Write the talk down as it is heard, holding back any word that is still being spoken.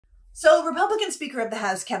So, Republican Speaker of the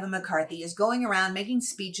House Kevin McCarthy is going around making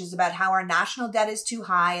speeches about how our national debt is too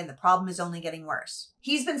high and the problem is only getting worse.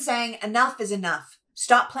 He's been saying, enough is enough.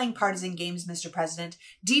 Stop playing partisan games, Mr. President.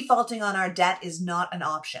 Defaulting on our debt is not an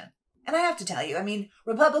option. And I have to tell you,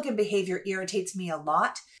 Republican behavior irritates me a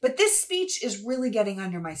lot, but this speech is really getting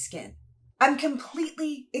under my skin. I'm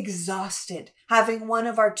completely exhausted having one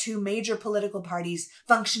of our two major political parties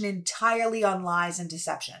function entirely on lies and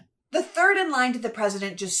deception. The third in line to the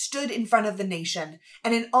president just stood in front of the nation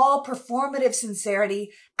and in all performative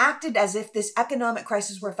sincerity acted as if this economic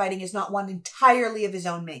crisis we're fighting is not one entirely of his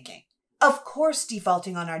own making. Of course,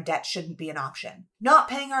 defaulting on our debt shouldn't be an option. Not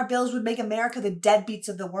paying our bills would make America the deadbeats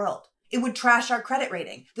of the world. It would trash our credit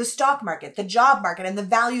rating, the stock market, the job market, and the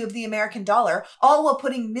value of the American dollar, all while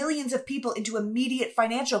putting millions of people into immediate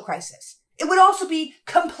financial crisis. It would also be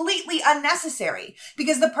completely unnecessary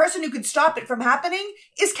because the person who could stop it from happening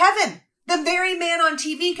is Kevin, the very man on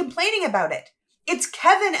TV complaining about it. It's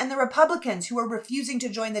Kevin and the Republicans who are refusing to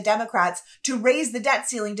join the Democrats to raise the debt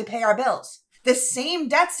ceiling to pay our bills. The same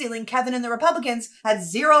debt ceiling Kevin and the Republicans had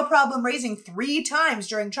zero problem raising 3 times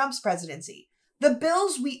during Trump's presidency. The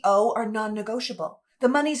bills we owe are non-negotiable. The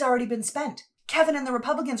money's already been spent. Kevin and the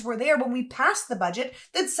Republicans were there when we passed the budget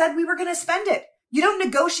that said we were going to spend it. You don't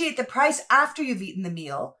negotiate the price after you've eaten the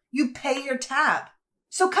meal. You pay your tab.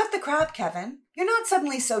 So cut the crap, Kevin. You're not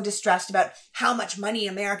suddenly so distressed about how much money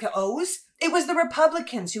America owes. It was the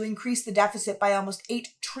Republicans who increased the deficit by almost $8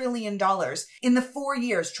 trillion in the 4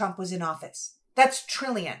 years Trump was in office. That's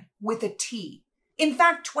trillion with a T. In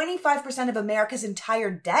fact, 25% of America's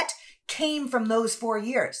entire debt came from those 4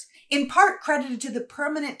 years, in part credited to the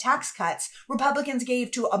permanent tax cuts Republicans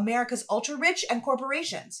gave to America's ultra-rich and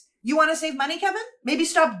corporations. You want to save money, Kevin? Maybe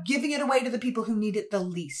stop giving it away to the people who need it the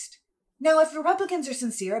least. Now, if Republicans are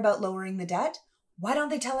sincere about lowering the debt, why don't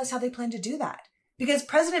they tell us how they plan to do that? Because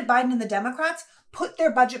President Biden and the Democrats put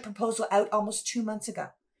their budget proposal out almost 2 months ago.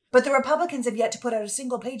 But the Republicans have yet to put out a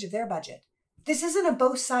single page of their budget. This isn't a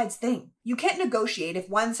both sides thing. You can't negotiate if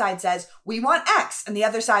one side says, we want X, and the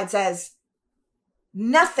other side says,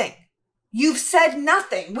 nothing. You've said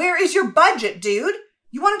nothing. Where is your budget, dude?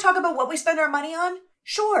 You want to talk about what we spend our money on?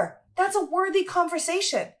 Sure, that's a worthy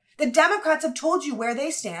conversation. The Democrats have told you where they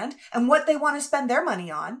stand and what they want to spend their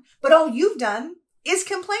money on, but all you've done is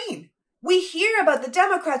complain. We hear about the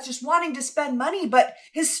Democrats just wanting to spend money, but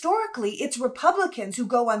historically, it's Republicans who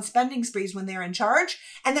go on spending sprees when they're in charge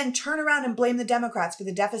and then turn around and blame the Democrats for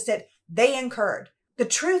the deficit they incurred. The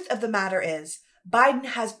truth of the matter is, Biden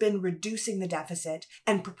has been reducing the deficit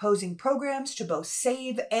and proposing programs to both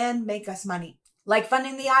save and make us money. Like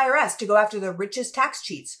funding the IRS to go after the richest tax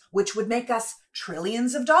cheats, which would make us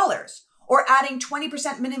trillions of dollars, or adding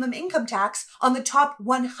 20% minimum income tax on the top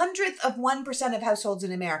 1/100% of households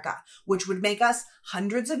in America, which would make us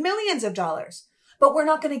hundreds of millions of dollars. But we're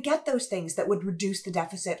not going to get those things that would reduce the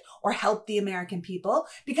deficit or help the American people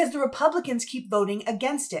because the Republicans keep voting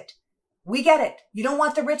against it. We get it. You don't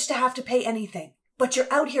want the rich to have to pay anything, but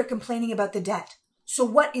you're out here complaining about the debt. So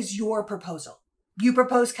what is your proposal? You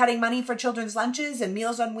propose cutting money for children's lunches and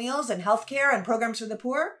Meals on Wheels and healthcare and programs for the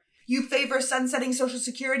poor? You favor sunsetting Social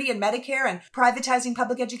Security and Medicare and privatizing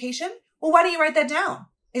public education? Well, why don't you write that down?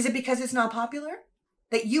 Is it because it's not popular?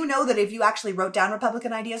 That you know that if you actually wrote down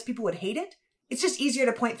Republican ideas, people would hate it? It's just easier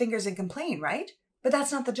to point fingers and complain, right? But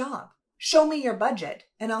that's not the job. Show me your budget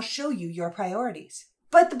and I'll show you your priorities.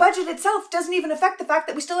 But the budget itself doesn't even affect the fact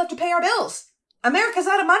that we still have to pay our bills. America's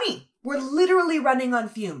out of money. We're literally running on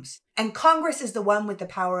fumes. And Congress is the one with the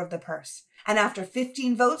power of the purse. And after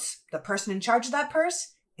 15 votes, the person in charge of that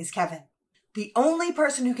purse is Kevin. The only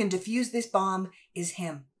person who can defuse this bomb is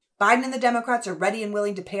him. Biden and the Democrats are ready and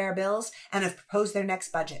willing to pay our bills and have proposed their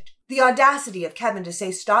next budget. The audacity of Kevin to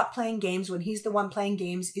say stop playing games when he's the one playing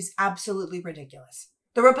games is absolutely ridiculous.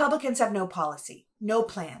 The Republicans have no policy, no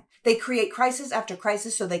plan. They create crisis after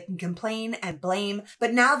crisis so they can complain and blame,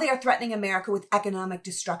 but now they are threatening America with economic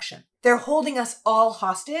destruction. They're holding us all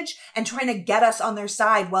hostage and trying to get us on their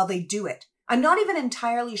side while they do it. I'm not even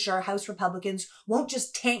entirely sure House Republicans won't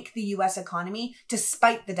just tank the U.S. economy to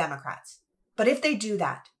spite the Democrats. But if they do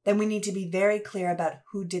that, then we need to be very clear about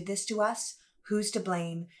who did this to us, who's to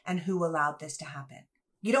blame, and who allowed this to happen.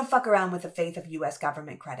 You don't fuck around with the faith of U.S.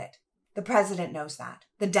 government credit. The president knows that.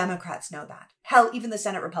 The Democrats know that. Hell, even the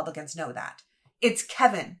Senate Republicans know that. It's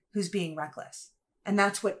Kevin who's being reckless. And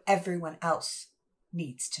that's what everyone else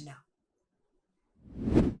needs to know.